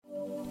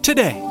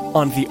Today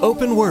on The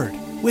Open Word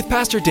with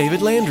Pastor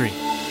David Landry.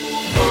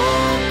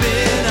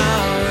 Open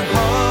our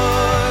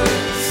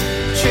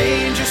hearts,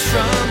 change us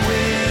from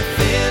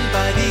within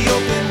by the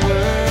open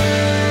word.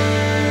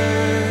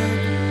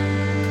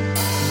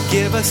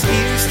 Give us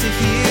ears to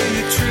hear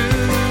your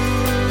truth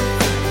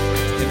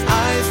and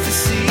eyes to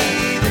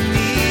see the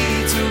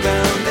needs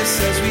around us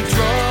as we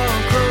draw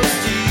close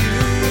to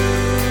you.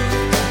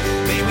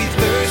 May we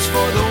thirst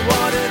for the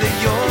water that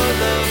your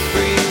love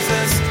brings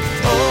us.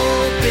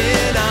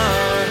 Open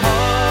our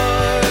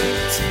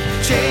hearts,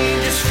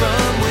 change us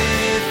from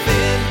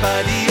within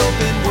by the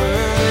open word.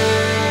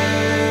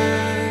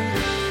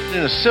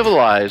 In a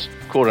civilized,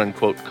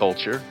 quote-unquote,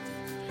 culture,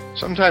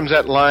 sometimes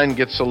that line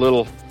gets a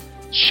little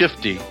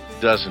shifty,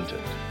 doesn't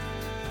it?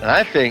 And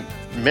I think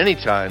many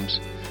times,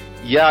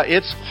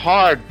 it's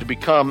hard to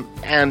become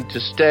and to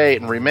stay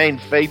and remain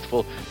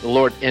faithful to the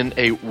Lord in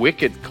a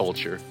wicked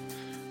culture.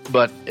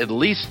 But at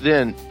least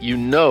then you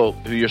know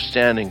who you're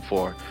standing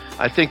for.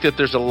 I think that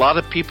there's a lot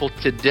of people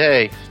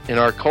today in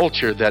our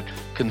culture that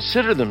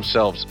consider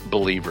themselves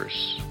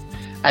believers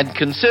and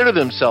consider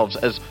themselves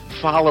as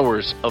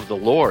followers of the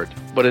Lord.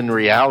 But in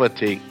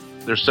reality,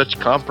 there's such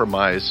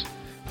compromise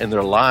in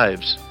their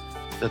lives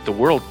that the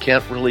world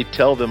can't really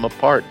tell them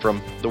apart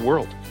from the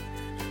world.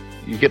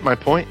 You get my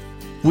point?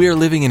 We are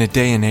living in a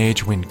day and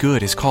age when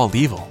good is called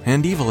evil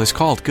and evil is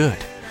called good.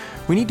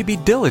 We need to be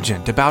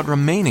diligent about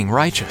remaining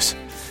righteous.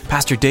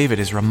 Pastor David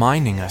is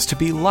reminding us to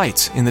be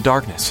lights in the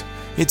darkness.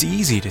 It's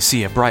easy to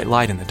see a bright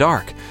light in the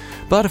dark,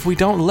 but if we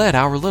don't let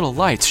our little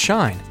lights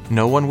shine,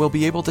 no one will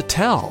be able to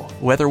tell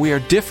whether we are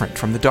different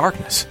from the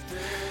darkness.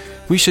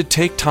 We should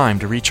take time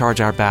to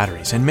recharge our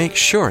batteries and make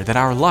sure that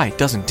our light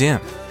doesn't dim.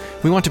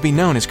 We want to be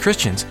known as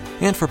Christians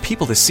and for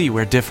people to see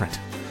we're different.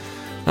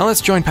 Now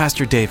let's join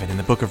Pastor David in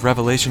the book of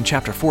Revelation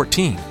chapter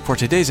 14 for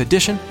today's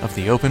edition of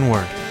The Open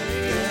Word.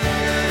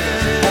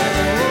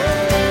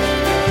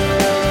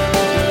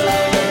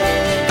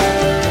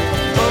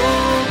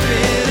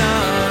 Open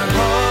our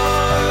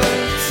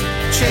hearts,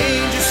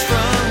 change us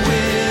from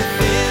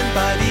within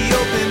by the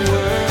open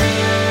word.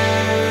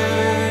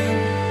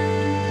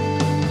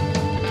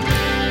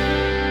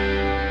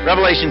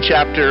 Revelation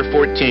chapter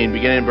 14,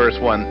 beginning in verse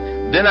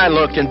 1. Then I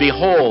looked, and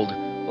behold,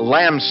 a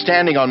Lamb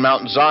standing on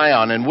Mount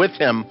Zion, and with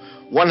him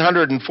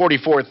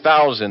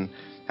 144,000,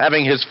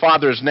 having his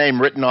Father's name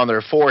written on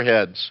their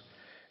foreheads.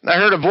 And I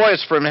heard a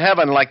voice from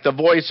heaven like the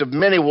voice of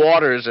many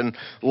waters, and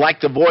like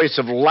the voice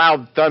of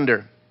loud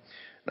thunder.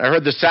 And I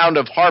heard the sound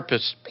of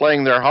harpists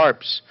playing their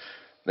harps.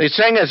 They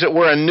sang as it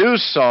were a new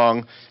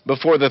song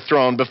before the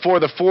throne, before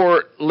the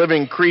four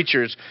living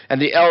creatures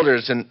and the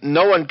elders, and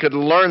no one could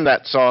learn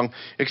that song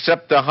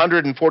except the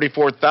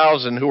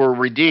 144,000 who were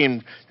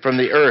redeemed from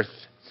the earth.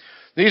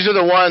 These are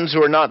the ones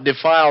who are not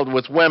defiled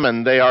with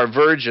women. They are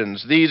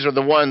virgins. These are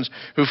the ones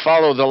who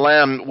follow the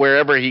Lamb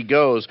wherever he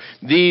goes.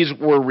 These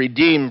were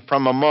redeemed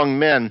from among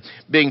men,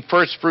 being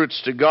first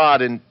fruits to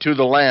God and to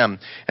the Lamb.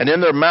 And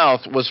in their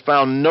mouth was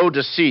found no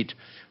deceit,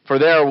 for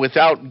they are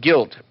without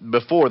guilt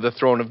before the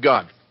throne of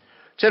God.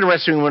 It's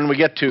interesting when we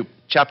get to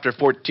chapter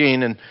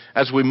 14, and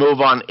as we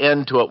move on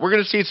into it, we're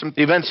going to see some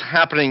events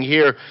happening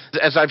here.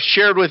 As I've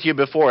shared with you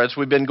before, as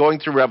we've been going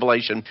through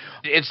Revelation,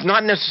 it's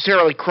not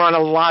necessarily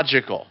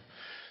chronological.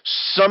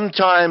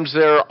 Sometimes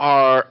there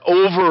are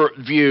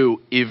overview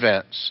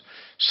events.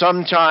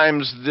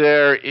 Sometimes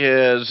there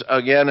is,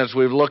 again, as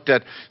we've looked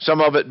at, some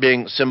of it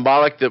being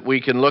symbolic that we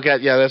can look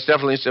at. Yeah, that's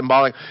definitely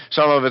symbolic.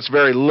 Some of it's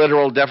very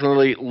literal,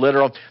 definitely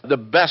literal. The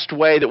best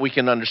way that we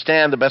can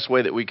understand, the best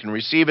way that we can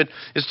receive it,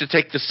 is to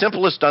take the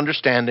simplest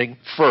understanding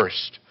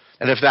first.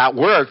 And if that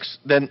works,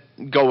 then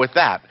go with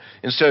that,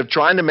 instead of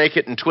trying to make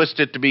it and twist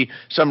it to be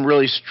some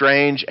really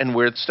strange and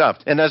weird stuff.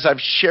 And as I've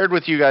shared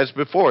with you guys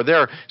before, there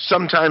are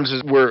sometimes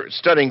as we're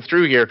studying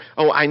through here,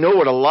 I know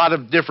what a lot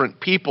of different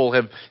people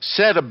have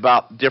said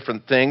about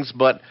different things,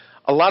 but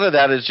a lot of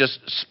that is just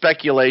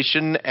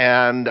speculation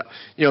and,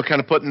 kind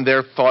of putting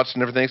their thoughts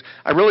and different things.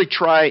 I really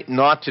try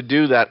not to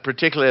do that,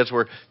 particularly as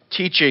we're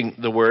teaching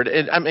the Word.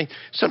 And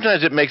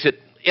sometimes it makes it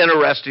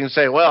interesting to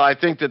say, well, I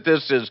think that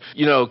this is,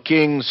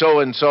 King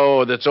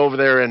so-and-so that's over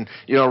there and,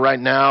 right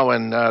now,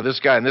 and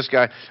this guy and this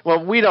guy.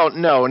 Well, we don't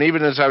know. And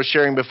even as I was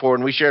sharing before,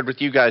 and we shared with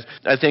you guys,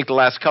 I think the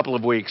last couple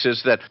of weeks,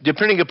 is that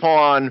depending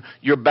upon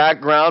your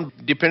background,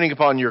 depending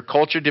upon your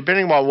culture,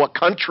 depending upon what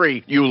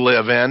country you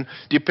live in,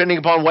 depending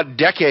upon what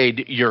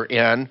decade you're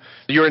in,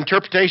 your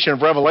interpretation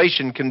of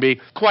Revelation can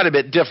be quite a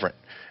bit different.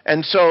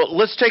 And so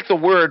let's take the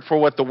Word for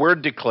what the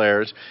Word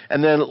declares,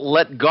 and then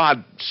let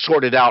God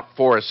sort it out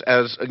for us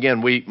as,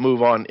 again, we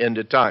move on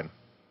into time.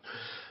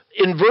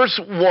 In verse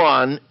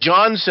 1,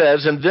 John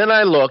says, "And then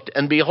I looked,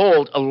 and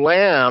behold, a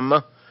Lamb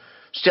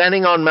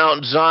standing on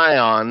Mount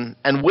Zion,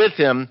 and with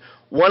him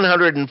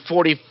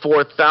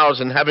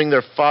 144,000, having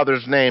their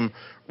Father's name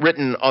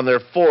written on their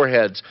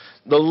foreheads."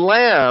 The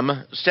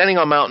Lamb standing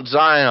on Mount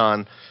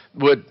Zion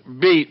would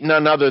be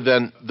none other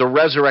than the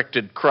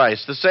resurrected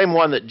Christ, the same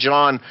one that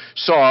John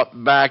saw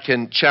back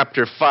in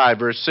chapter 5,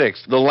 verse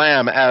 6, the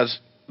Lamb as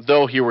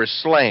though he were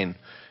slain.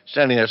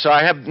 standing there. So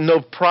I have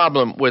no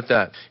problem with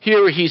that.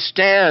 Here he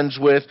stands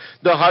with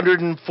the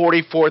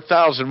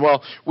 144,000.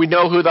 Well, we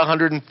know who the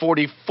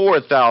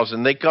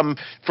 144,000. They come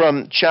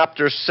from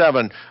chapter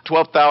 7,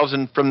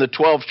 12,000 from the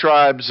 12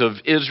 tribes of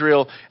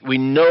Israel. We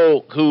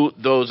know who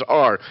those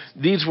are.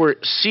 These were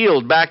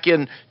sealed back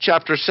in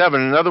chapter 7.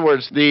 In other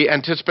words, the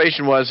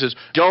anticipation is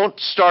don't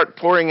start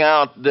pouring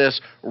out this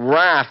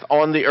wrath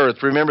on the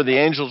earth. Remember, the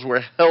angels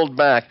were held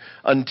back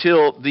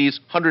until these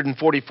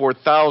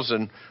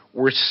 144,000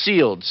 were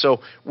sealed.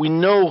 So we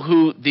know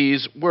who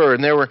these were,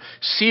 and they were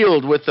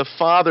sealed with the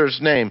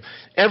Father's name.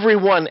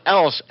 Everyone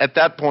else at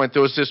that point,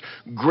 there was this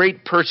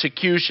great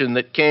persecution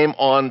that came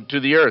on to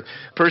the earth.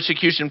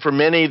 Persecution for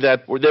many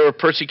that they were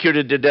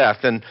persecuted to death.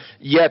 And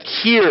yet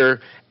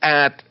here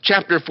at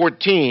chapter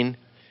 14,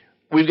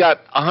 we've got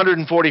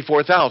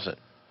 144,000.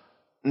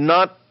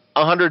 Not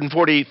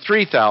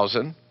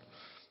 143,000.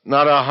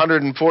 Not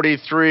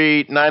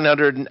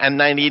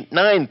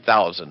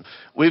 143,999,000.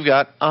 We've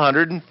got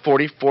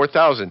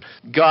 144,000.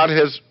 God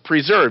has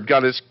preserved,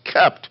 God has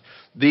kept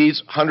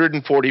these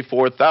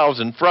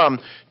 144,000 from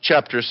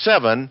chapter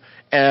 7.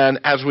 And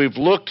as we've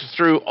looked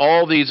through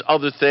all these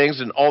other things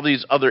and all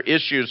these other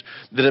issues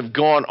that have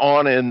gone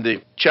on in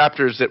the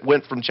chapters that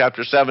went from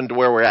chapter 7 to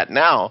where we're at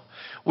now,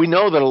 we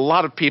know that a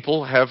lot of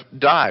people have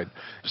died.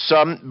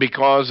 Some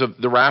because of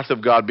the wrath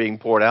of God being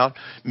poured out.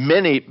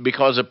 Many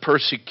because of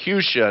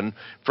persecution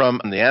from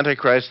the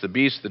Antichrist, the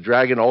beast, the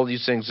dragon, all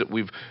these things that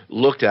we've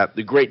looked at,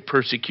 the great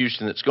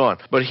persecution that's gone.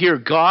 But here,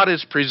 God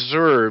has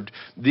preserved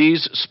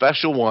these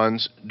special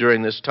ones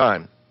during this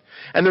time.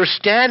 And they're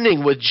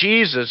standing with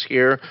Jesus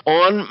here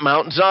on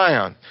Mount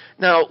Zion.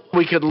 Now,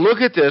 we could look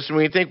at this and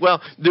we think,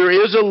 well, there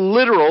is a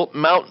literal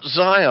Mount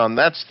Zion.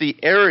 That's the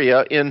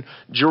area in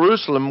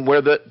Jerusalem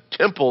where the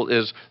temple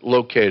is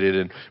located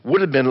and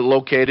would have been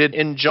located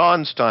in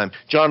John's time.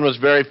 John was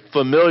very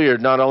familiar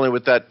not only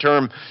with that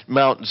term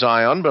Mount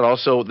Zion, but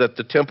also that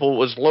the temple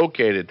was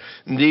located.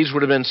 And these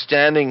would have been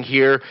standing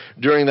here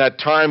during that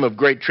time of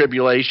great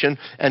tribulation,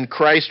 and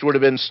Christ would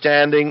have been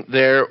standing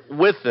there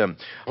with them.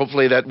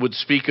 Hopefully that would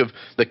speak of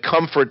the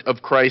comfort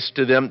of Christ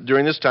to them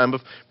during this time of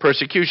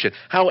persecution.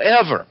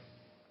 However,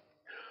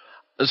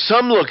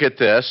 some look at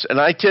this, and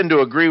I tend to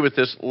agree with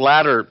this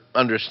latter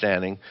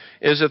understanding,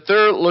 is that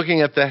they're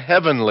looking at the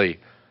heavenly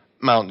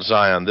Mount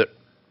Zion, that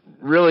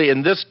really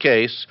in this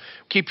case,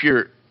 keep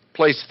your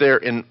place there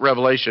in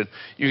Revelation.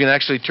 You can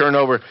actually turn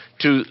over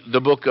to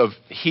the book of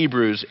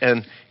Hebrews,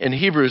 and in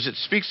Hebrews it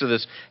speaks of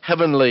this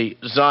heavenly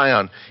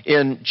Zion.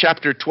 In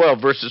chapter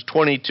 12, verses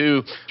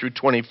 22 through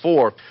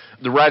 24,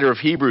 the writer of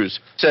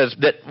Hebrews says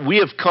that we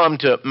have come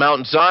to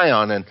Mount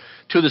Zion and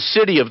to the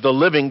city of the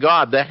living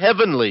God, the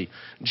heavenly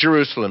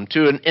Jerusalem,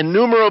 to an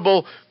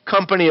innumerable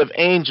company of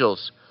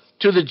angels,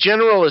 to the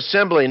general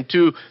assembly, and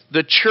to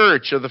the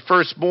church of the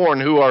firstborn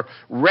who are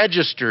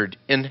registered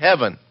in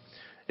heaven.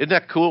 Isn't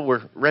that cool?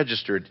 We're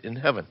registered in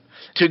heaven.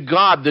 To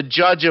God, the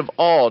judge of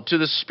all, to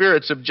the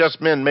spirits of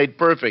just men made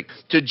perfect,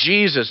 to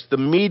Jesus, the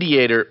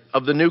mediator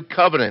of the new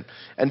covenant,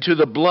 and to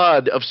the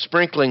blood of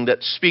sprinkling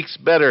that speaks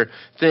better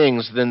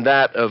things than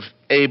that of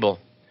Abel.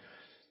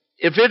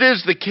 If it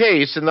is the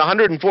case, and the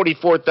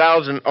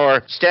 144,000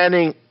 are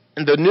standing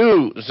in the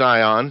new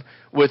Zion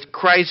with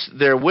Christ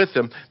there with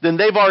them, then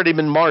they've already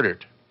been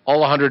martyred,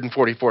 all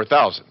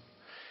 144,000.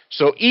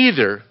 So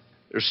either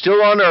they're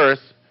still on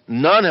earth,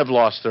 none have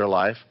lost their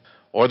life,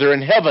 or they're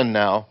in heaven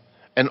now,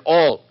 and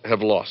all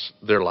have lost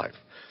their life.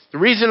 The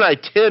reason I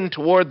tend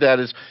toward that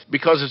is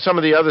because of some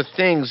of the other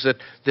things that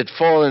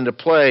fall into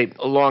play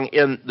along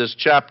in this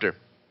chapter.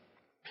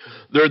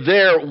 They're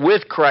there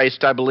with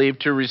Christ, I believe,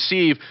 to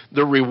receive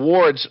the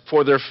rewards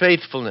for their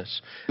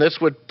faithfulness. This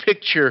would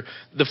picture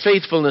the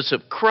faithfulness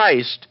of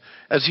Christ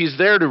as he's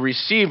there to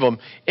receive them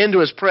into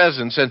his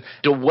presence and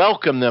to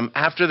welcome them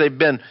after they've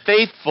been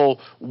faithful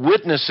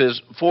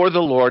witnesses for the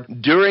Lord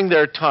during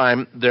their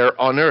time there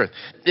on earth.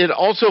 It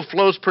also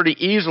flows pretty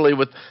easily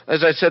with,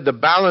 as I said, the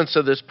balance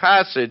of this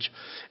passage.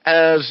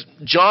 As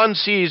John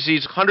sees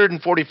these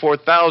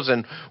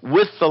 144,000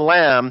 with the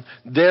Lamb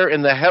there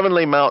in the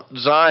heavenly Mount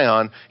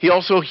Zion, he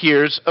also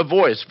hears a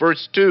voice.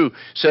 Verse 2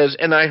 says,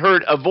 "And I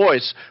heard a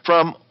voice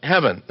from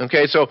heaven."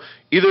 Okay, so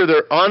either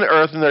they're on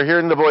earth and they're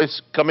hearing the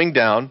voice coming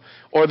down,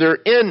 or they're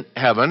in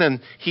heaven and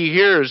he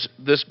hears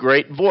this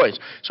great voice.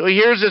 So he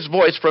hears this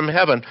voice from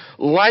heaven,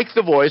 like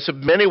the voice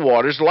of many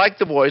waters, like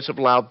the voice of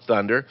loud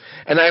thunder.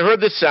 And I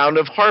heard the sound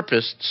of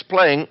harpists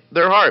playing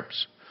their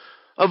harps.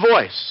 A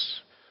voice.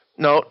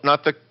 No,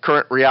 not the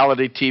current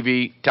reality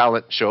TV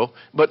talent show,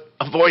 but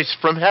a voice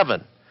from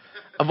heaven.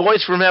 A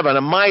voice from heaven,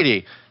 a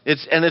mighty.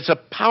 It's a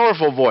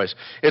powerful voice.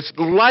 It's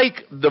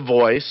like the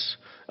voice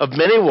of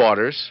many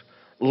waters,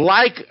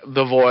 like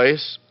the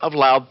voice of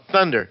loud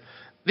thunder.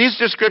 These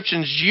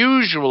descriptions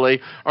usually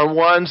are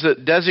ones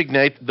that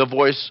designate the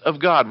voice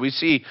of God. We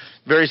see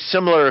very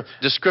similar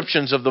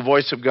descriptions of the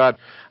voice of God,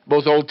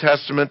 both Old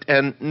Testament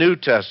and New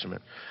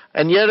Testament.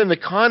 And yet in the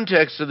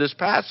context of this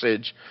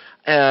passage,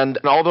 and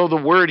although the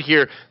word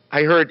here,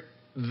 I heard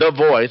the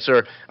voice,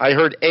 or I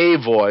heard a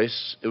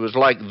voice. It was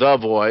like the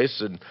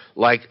voice and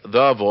like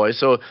the voice.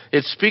 So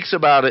it speaks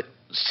about it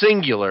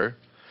singular.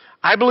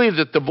 I believe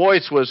that the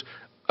voice was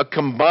a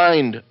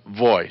combined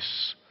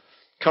voice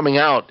coming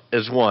out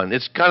as one.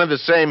 It's kind of the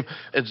same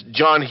as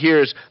John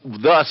hears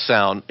the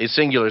sound, a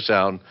singular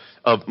sound,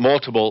 of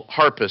multiple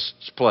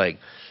harpists playing.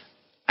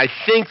 I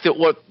think that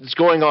what's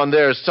going on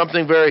there is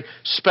something very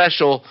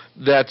special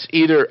that's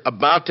either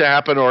about to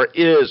happen or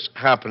is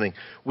happening.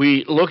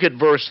 We look at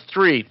verse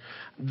 3.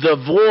 The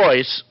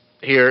voice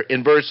here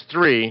in verse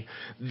 3,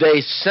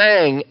 they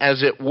sang,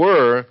 as it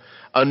were,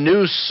 a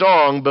new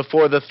song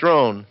before the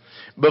throne,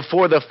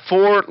 before the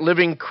four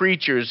living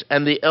creatures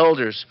and the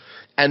elders.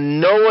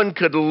 And no one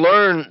could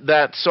learn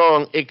that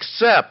song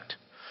except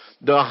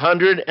the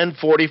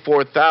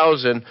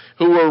 144,000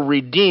 who were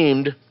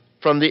redeemed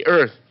from the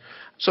earth.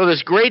 So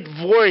this great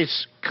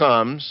voice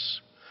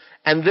comes,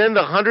 and then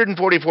the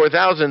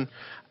 144,000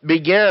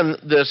 began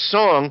this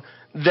song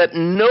that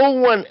no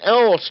one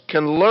else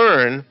can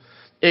learn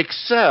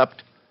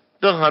except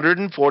the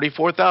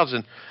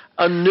 144,000.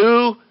 A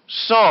new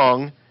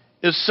song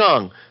is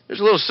sung.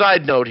 There's a little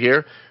side note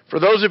here. For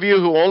those of you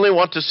who only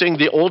want to sing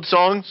the old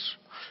songs,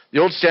 the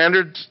old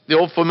standards, the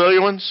old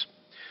familiar ones,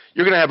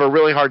 you're going to have a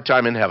really hard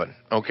time in heaven,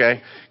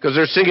 okay? Because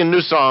they're singing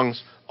new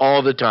songs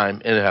all the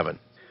time in heaven.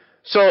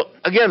 So,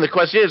 again, the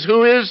question is,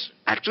 who is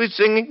actually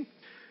singing?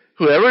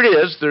 Whoever it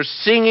is, they're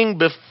singing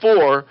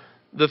before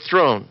the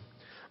throne,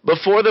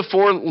 before the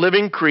four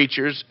living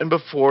creatures, and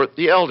before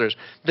the elders.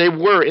 They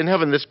were in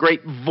heaven, this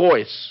great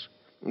voice,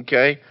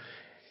 okay?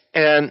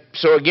 And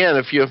so, again,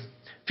 if you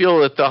feel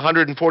that the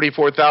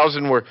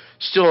 144,000 were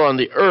still on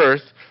the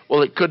earth,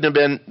 well, it couldn't have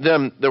been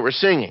them that were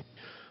singing.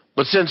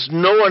 But since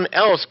no one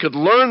else could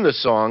learn the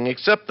song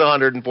except the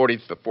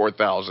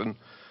 144,000,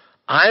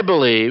 I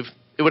believe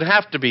it would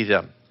have to be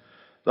them.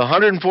 The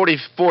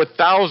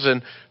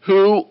 144,000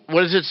 who,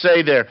 what does it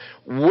say there,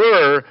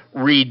 were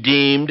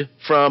redeemed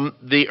from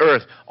the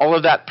earth. All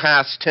of that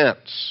past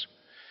tense.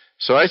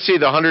 So I see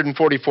the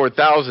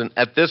 144,000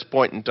 at this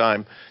point in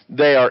time.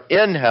 They are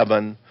in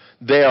heaven.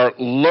 They are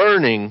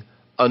learning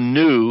a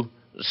new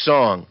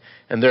song.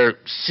 And they're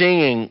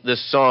singing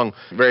this song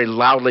very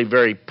loudly,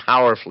 very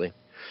powerfully.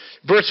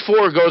 Verse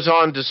 4 goes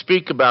on to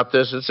speak about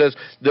this. It says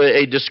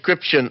a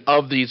description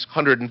of these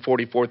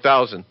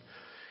 144,000.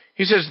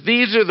 He says,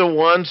 these are the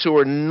ones who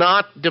are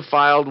not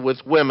defiled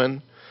with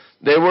women.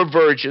 They were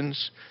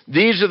virgins.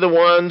 These are the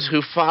ones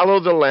who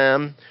follow the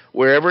Lamb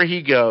wherever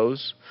he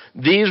goes.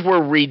 These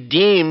were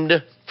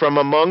redeemed from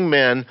among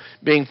men,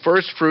 being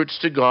first fruits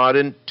to God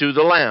and to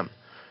the Lamb.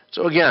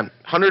 So again,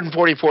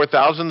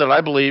 144,000 that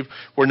I believe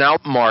were now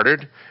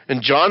martyred.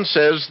 And John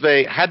says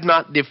they had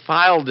not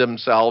defiled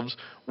themselves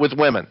with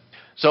women.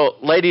 So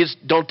ladies,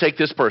 don't take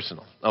this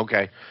personal,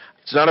 okay?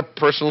 It's not a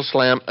personal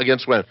slam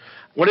against women.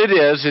 What it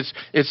is,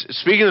 it's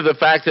speaking of the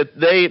fact that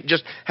they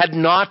just had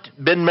not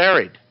been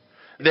married.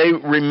 They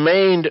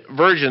remained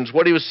virgins.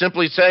 What he was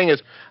simply saying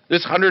is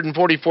this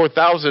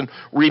 144,000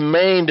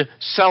 remained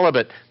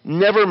celibate,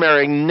 never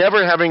marrying,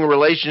 never having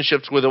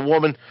relationships with a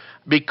woman,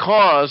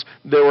 because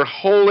they were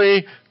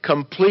wholly,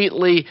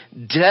 completely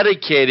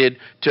dedicated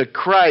to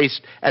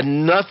Christ,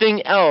 and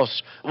nothing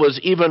else was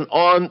even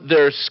on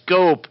their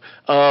scope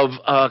of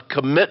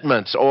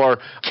commitments or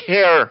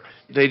care.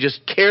 They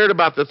just cared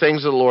about the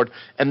things of the Lord,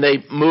 and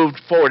they moved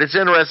forward. It's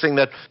interesting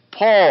that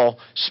Paul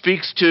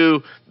speaks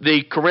to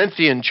the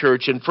Corinthian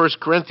church in 1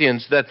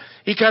 Corinthians that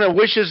he kind of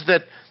wishes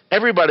that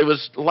everybody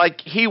was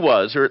like he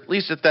was, or at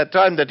least at that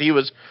time that he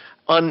was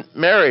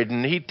unmarried.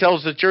 And he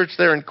tells the church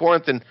there in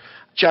Corinth in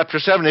chapter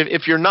 7,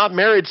 if you're not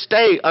married,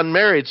 stay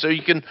unmarried so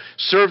you can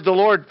serve the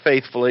Lord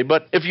faithfully.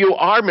 But if you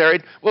are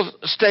married, well,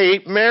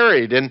 stay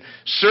married and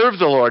serve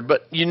the Lord.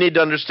 But you need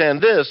to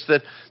understand this,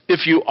 that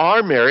if you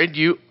are married,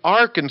 you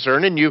are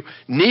concerned, and you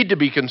need to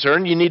be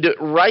concerned. You need to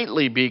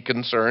rightly be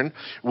concerned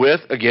with,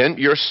 again,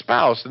 your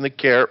spouse and the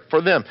care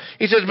for them.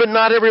 He says, but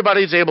not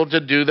everybody's able to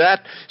do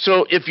that.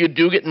 So if you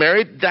do get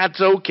married, that's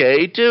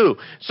okay too.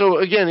 So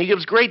again, he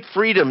gives great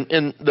freedom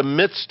in the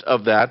midst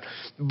of that.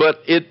 But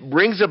it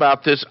brings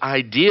about this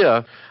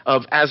idea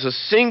of, as a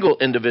single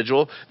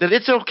individual, that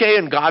it's okay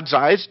in God's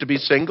eyes to be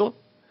single.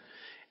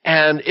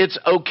 And it's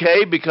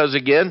okay because,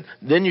 again,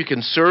 then you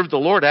can serve the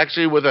Lord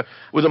actually with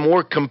a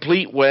more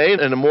complete way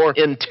and a more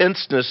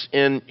intenseness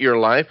in your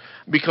life.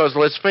 Because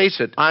let's face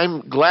it,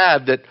 I'm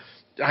glad that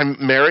I'm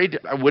married.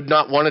 I would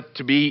not want it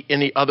to be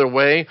any other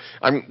way.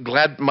 I'm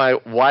glad my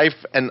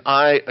wife and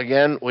I,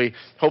 again, we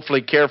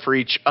hopefully care for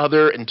each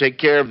other and take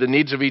care of the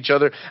needs of each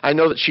other. I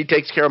know that she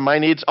takes care of my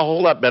needs a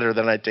whole lot better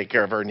than I take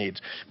care of her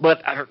needs.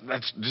 But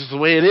that's just the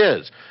way it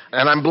is.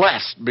 And I'm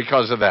blessed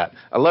because of that.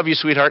 I love you,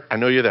 sweetheart. I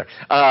know you're there.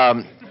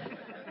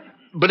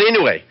 But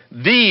anyway,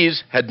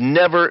 these had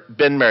never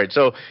been married.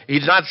 So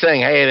he's not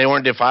saying, hey, they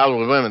weren't defiled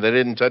with women. They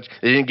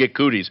didn't get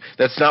cooties.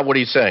 That's not what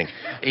he's saying.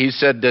 He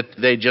said that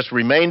they just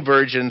remain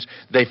virgins.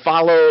 They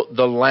follow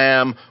the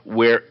Lamb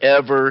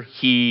wherever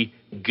he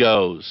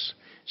goes.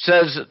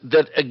 Says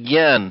that,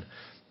 again,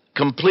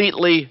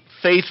 completely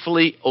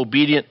faithfully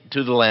obedient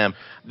to the Lamb.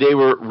 They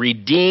were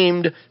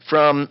redeemed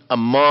from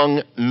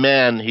among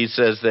men, he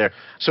says there.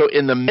 So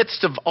in the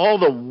midst of all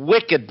the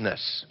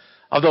wickedness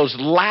of those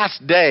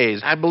last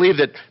days, I believe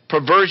that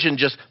perversion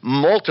just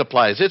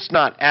multiplies. It's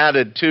not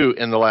added to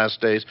in the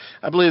last days.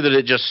 I believe that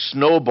it just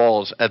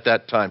snowballs at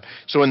that time.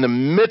 So in the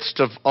midst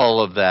of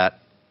all of that,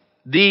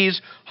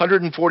 these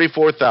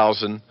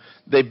 144,000,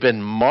 they've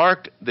been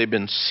marked, they've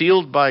been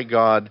sealed by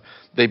God,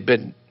 they've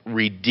been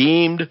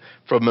redeemed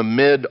from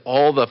amid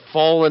all the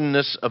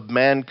fallenness of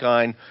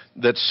mankind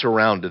that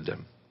surrounded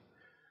them.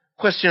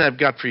 Question I've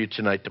got for you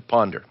tonight to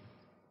ponder.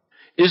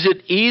 Is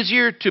it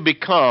easier to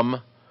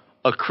become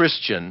a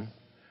Christian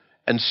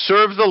and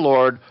serve the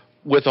Lord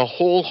with a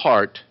whole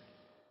heart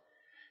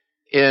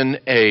in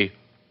a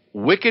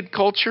wicked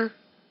culture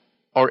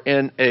or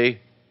in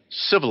a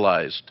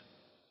civilized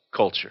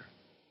culture?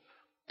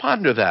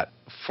 Ponder that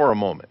for a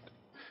moment.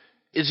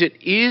 Is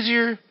it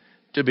easier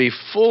to be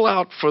full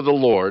out for the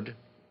Lord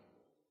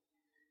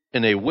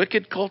in a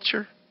wicked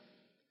culture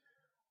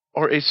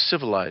or a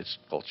civilized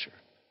culture?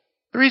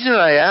 The reason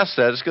I ask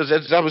that is because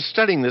as I was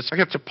studying this, I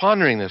got to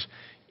pondering this.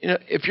 You know,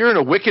 if you're in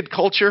a wicked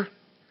culture,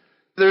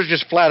 there's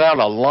just flat out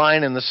a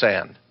line in the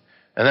sand.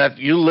 And that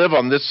you live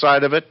on this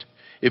side of it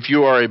if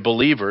you are a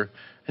believer,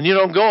 and you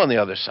don't go on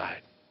the other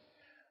side.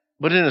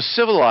 But in a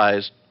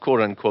civilized,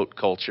 quote-unquote,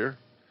 culture,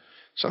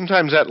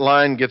 sometimes that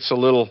line gets a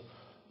little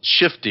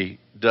shifty,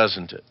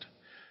 doesn't it?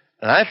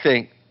 And I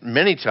think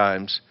many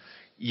times,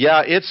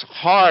 yeah, it's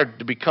hard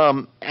to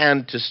become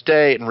and to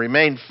stay and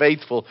remain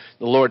faithful to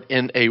the Lord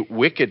in a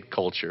wicked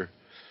culture.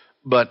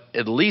 But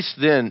at least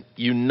then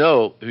you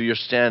know who you're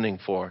standing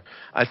for.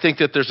 I think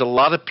that there's a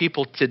lot of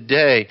people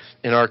today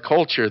in our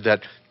culture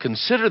that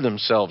consider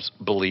themselves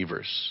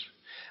believers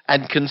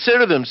and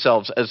consider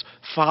themselves as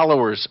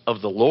followers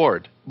of the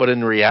Lord. But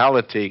in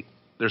reality,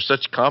 there's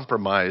such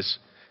compromise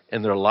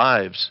in their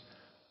lives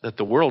that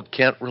the world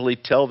can't really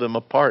tell them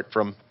apart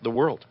from the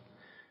world.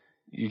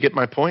 You get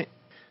my point?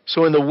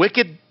 So in the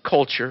wicked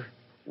culture,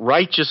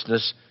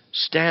 righteousness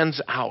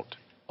stands out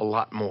a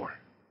lot more.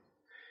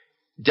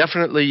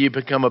 Definitely you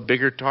become a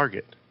bigger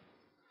target.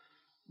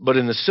 But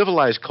in the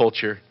civilized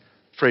culture,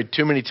 I'm afraid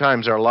too many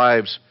times our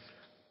lives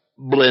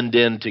blend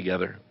in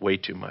together way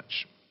too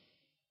much.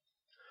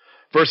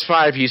 Verse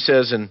 5, he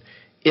says, and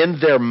in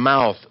their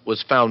mouth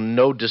was found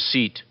no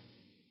deceit,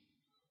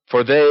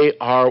 for they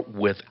are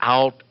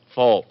without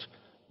fault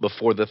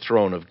before the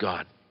throne of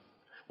God.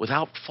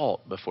 Without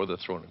fault before the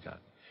throne of God.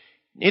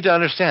 You need to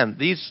understand,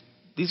 these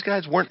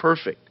guys weren't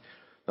perfect.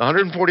 The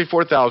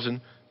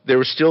 144,000, they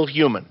were still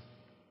human.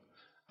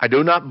 I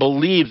do not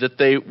believe that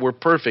they were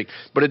perfect,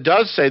 but it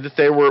does say that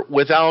they were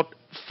without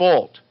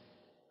fault.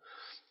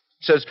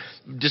 It says,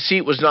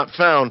 deceit was not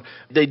found.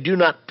 They do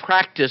not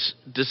practice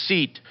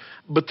deceit.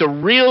 But the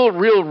real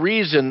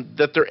reason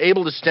that they're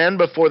able to stand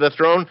before the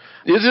throne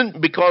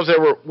isn't because they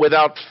were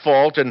without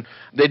fault and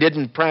they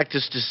didn't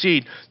practice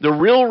deceit. The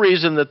real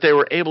reason that they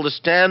were able to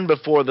stand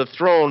before the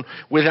throne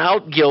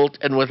without guilt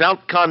and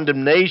without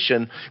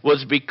condemnation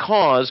was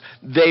because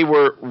they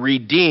were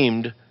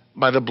redeemed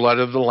by the blood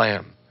of the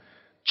Lamb.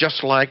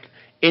 Just like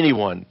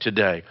anyone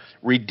today.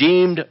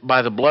 Redeemed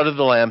by the blood of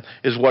the Lamb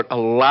is what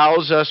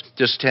allows us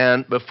to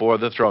stand before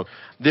the throne.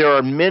 There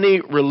are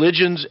many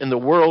religions in the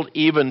world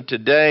even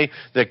today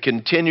that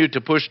continue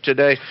to push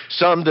today,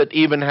 some that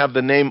even have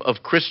the name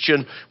of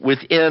Christian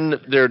within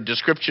their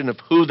description of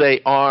who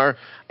they are,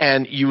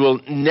 and you will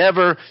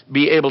never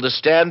be able to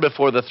stand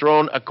before the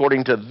throne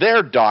according to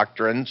their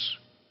doctrines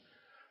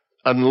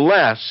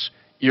unless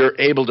you're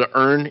able to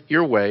earn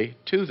your way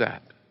to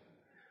that.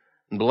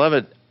 And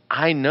beloved,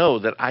 I know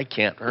that I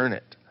can't earn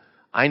it.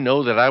 I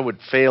know that I would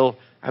fail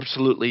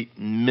absolutely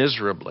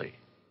miserably.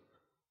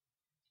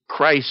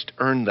 Christ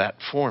earned that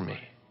for me.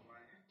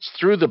 It's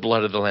through the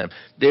blood of the Lamb.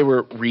 They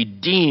were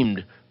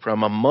redeemed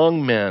from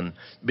among men,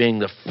 being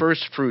the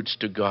first fruits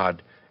to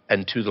God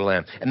and to the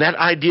Lamb. And that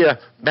idea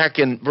back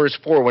in verse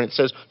 4 when it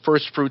says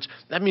first fruits,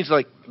 that means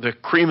like the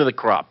cream of the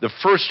crop, the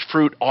first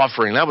fruit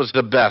offering. That was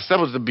the best. That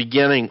was the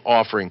beginning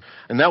offering.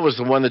 And that was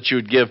the one that you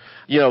would give.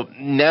 You know,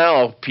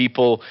 now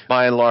people,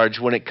 by and large,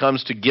 when it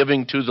comes to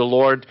giving to the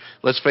Lord,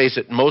 let's face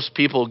it, most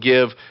people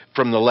give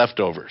from the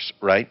leftovers,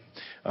 right?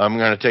 I'm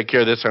going to take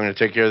care of this, I'm going to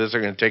take care of this,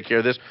 I'm going to take care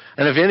of this.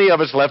 And if any of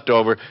it's left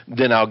over,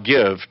 then I'll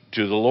give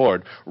to the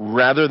Lord,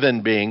 rather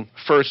than being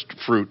first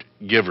fruit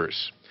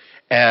givers.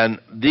 And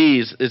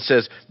these, it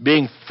says,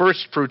 being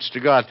first fruits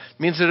to God,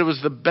 means that it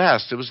was the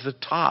best, it was the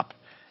top.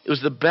 It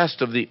was the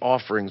best of the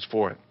offerings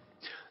for it.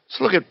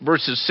 Let's look at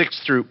verses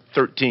 6 through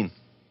 13.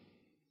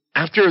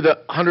 After the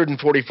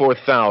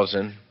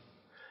 144,000,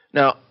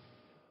 now,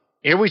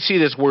 here we see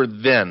this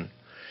word then.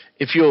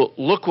 If you'll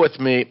look with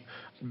me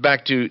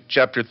back to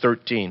chapter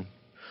 13.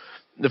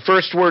 The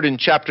first word in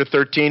chapter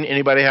 13,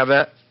 anybody have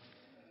that?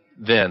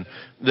 Then.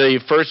 The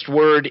first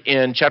word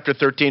in chapter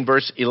 13,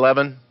 verse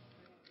 11,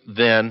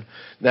 then.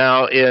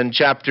 Now in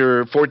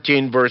chapter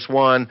 14, verse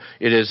 1,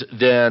 it is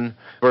then.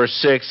 Verse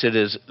 6, it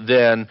is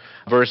then.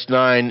 Verse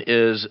 9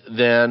 is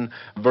then.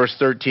 Verse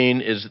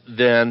 13 is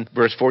then.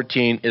 Verse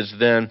 14 is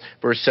then.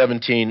 Verse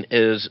 17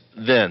 is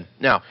then.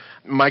 Now,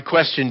 my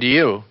question to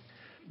you,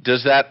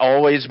 does that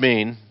always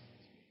mean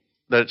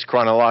that it's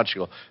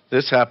chronological?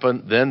 This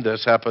happened, then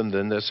this happened,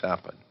 then this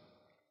happened.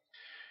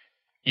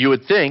 You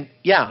would think,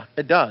 yeah,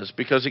 it does,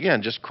 because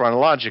again, just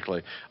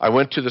chronologically. I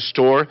went to the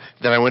store,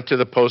 then I went to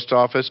the post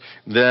office,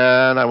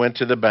 then I went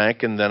to the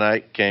bank, and then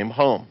I came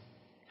home.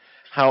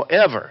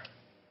 However,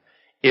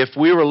 if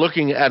we were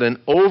looking at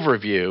an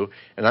overview,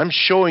 and I'm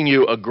showing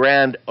you a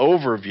grand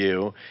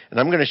overview, and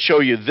I'm going to show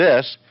you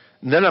this,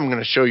 and then I'm going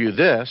to show you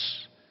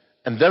this,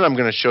 and then I'm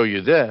going to show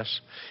you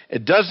this,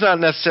 it does not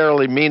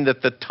necessarily mean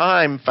that the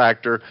time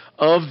factor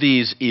of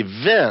these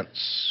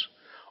events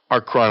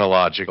are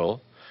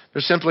chronological.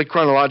 They're simply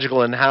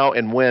chronological in how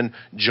and when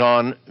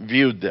John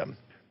viewed them.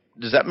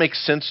 Does that make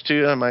sense to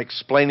you? Am I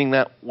explaining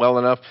that well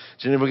enough?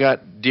 Has anyone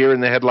got deer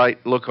in the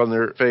headlight look on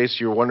their face?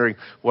 You're wondering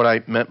what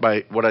I meant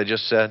by what I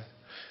just said?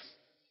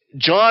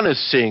 John is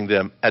seeing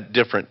them at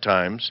different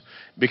times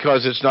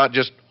because it's not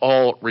just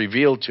all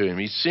revealed to him.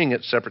 He's seeing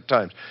it separate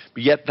times.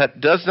 But yet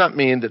that does not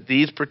mean that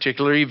these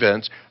particular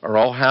events are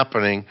all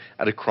happening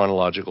at a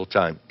chronological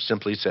time,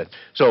 simply said.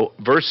 So,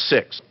 verse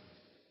 6.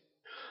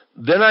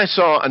 Then I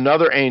saw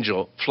another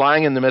angel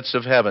flying in the midst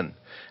of heaven,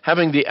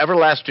 having the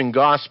everlasting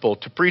gospel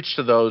to preach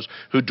to those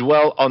who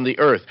dwell on the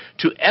earth,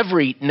 to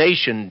every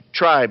nation,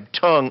 tribe,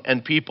 tongue,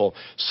 and people,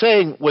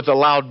 saying with a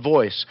loud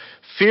voice,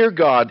 Fear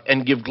God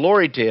and give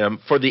glory to him,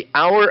 for the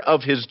hour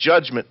of his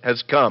judgment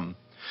has come,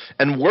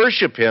 and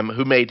worship him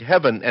who made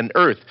heaven and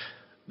earth,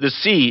 the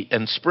sea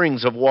and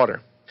springs of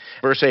water.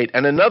 Verse 8,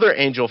 and another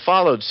angel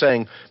followed,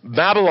 saying,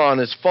 Babylon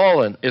is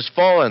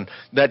fallen,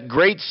 that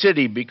great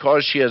city,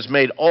 because she has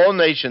made all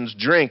nations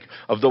drink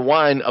of the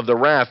wine of the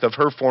wrath of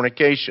her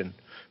fornication.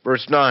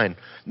 Verse 9,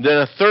 then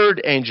a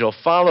third angel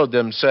followed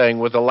them, saying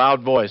with a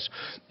loud voice,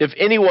 If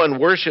anyone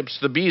worships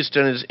the beast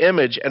in his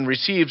image and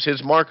receives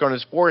his mark on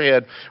his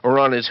forehead or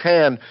on his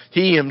hand,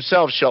 he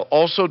himself shall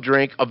also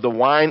drink of the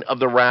wine of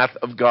the wrath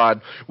of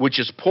God, which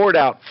is poured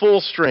out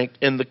full strength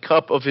in the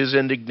cup of his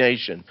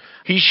indignation.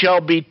 He shall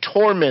be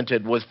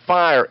tormented with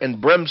fire and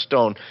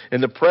brimstone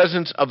in the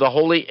presence of the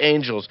holy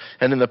angels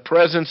and in the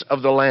presence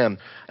of the Lamb.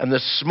 And the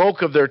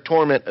smoke of their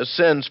torment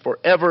ascends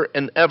forever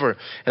and ever,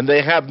 and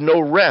they have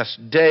no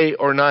rest day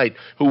or night,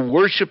 who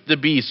worship the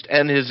beast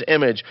and his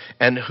image,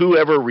 and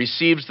whoever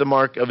receives the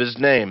mark of his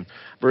name.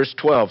 Verse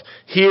 12,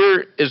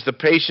 here is the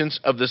patience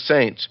of the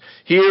saints.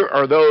 Here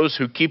are those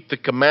who keep the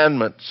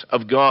commandments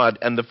of God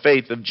and the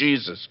faith of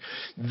Jesus.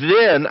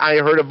 Then I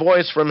heard a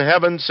voice from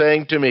heaven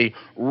saying to me,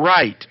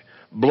 Write,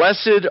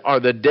 blessed are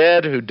the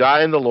dead who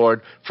die in the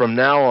Lord from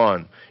now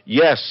on.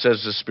 Yes,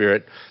 says the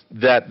Spirit,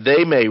 that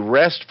they may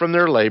rest from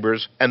their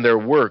labors and their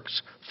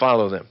works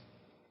follow them.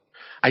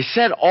 I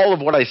said all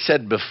of what I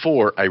said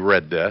before I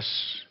read this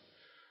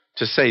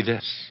to say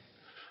this.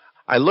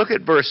 I look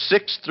at verse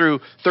 6 through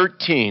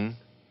 13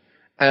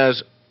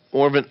 as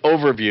more of an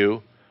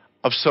overview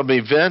of some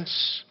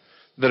events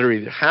that are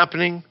either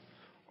happening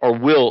or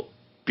will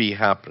be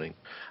happening.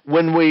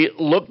 When we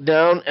look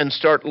down and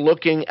start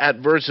looking at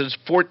verses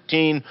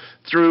 14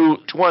 through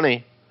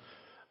 20,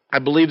 I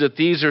believe that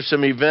these are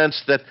some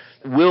events that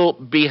will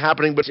be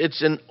happening, but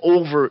it's an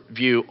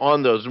overview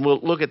on those, and we'll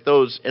look at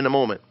those in a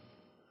moment.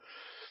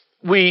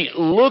 We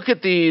look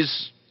at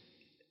these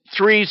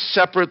three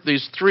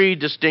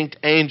distinct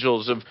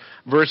angels of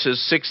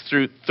verses 6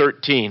 through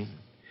 13.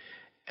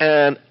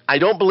 And I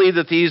don't believe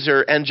that these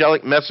are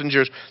angelic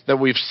messengers that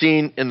we've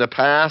seen in the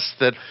past,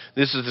 that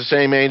this is the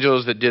same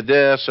angels that did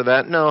this or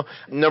that. No,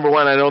 number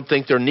one, I don't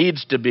think there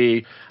needs to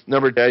be.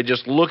 Number two, I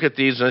just look at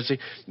these and I see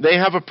they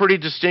have a pretty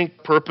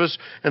distinct purpose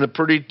and a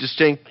pretty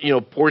distinct,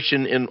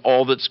 portion in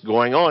all that's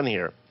going on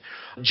here.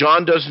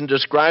 John doesn't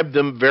describe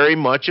them very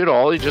much at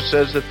all. He just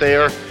says that they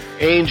are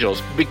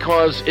angels,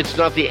 because it's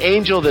not the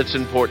angel that's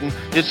important,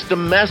 it's the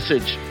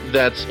message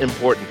that's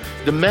important.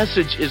 The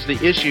message is the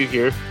issue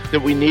here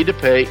that we need to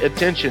pay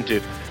attention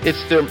to.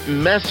 It's the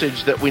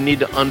message that we need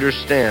to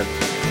understand.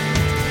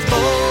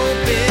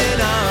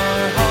 Open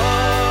our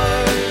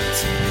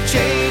hearts,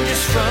 change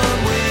us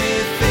from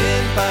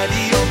within by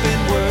the open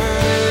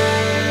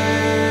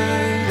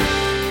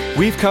word.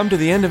 We've come to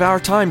the end of our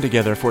time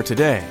together for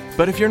today,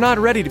 but if you're not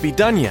ready to be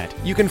done yet,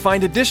 you can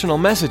find additional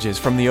messages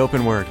from the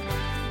open word.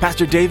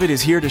 Pastor David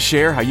is here to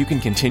share how you can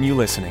continue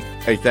listening.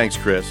 Hey, thanks,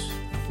 Chris.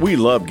 We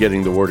love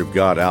getting the Word of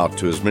God out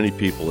to as many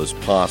people as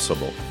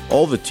possible.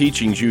 All the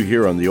teachings you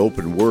hear on the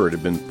open Word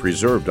have been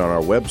preserved on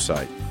our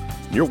website.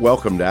 You're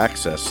welcome to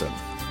access them.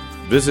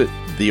 Visit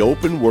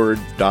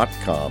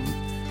theopenword.com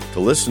to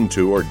listen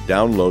to or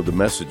download the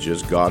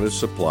messages God has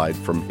supplied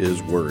from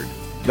His Word.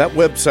 That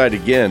website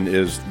again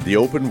is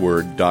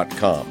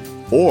theopenword.com.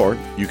 Or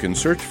you can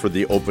search for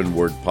the Open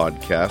Word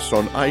Podcast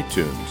on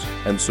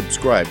iTunes and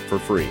subscribe for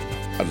free.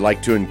 I'd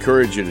like to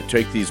encourage you to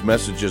take these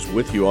messages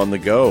with you on the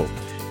go.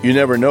 You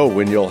never know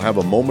when you'll have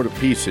a moment of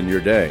peace in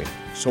your day.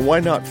 So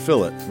why not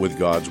fill it with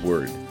God's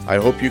Word? I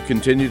hope you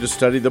continue to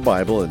study the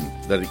Bible and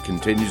that it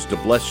continues to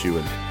bless you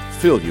and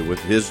fill you with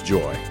His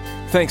joy.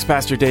 Thanks,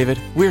 Pastor David.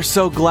 We're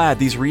so glad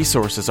these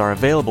resources are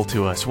available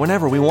to us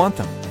whenever we want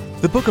them.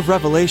 The book of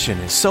Revelation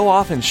is so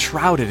often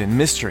shrouded in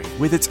mystery,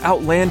 with its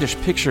outlandish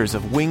pictures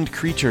of winged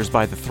creatures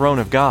by the throne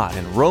of God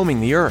and roaming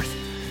the earth.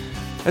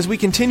 As we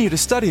continue to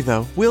study,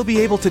 though, we'll be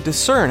able to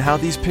discern how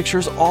these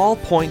pictures all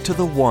point to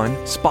the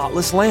one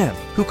spotless Lamb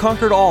who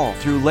conquered all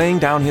through laying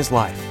down His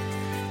life.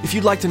 If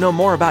you'd like to know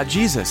more about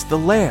Jesus, the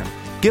Lamb,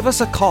 give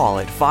us a call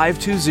at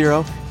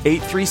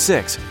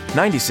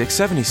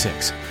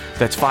 520-836-9676.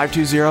 That's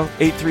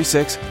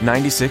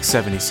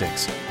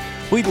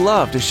 520-836-9676. We'd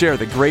love to share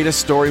the greatest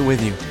story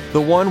with you,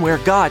 the one where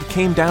God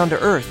came down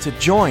to earth to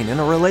join in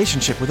a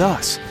relationship with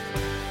us.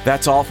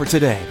 That's all for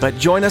today, but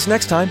join us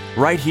next time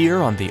right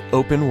here on The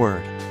Open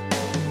Word.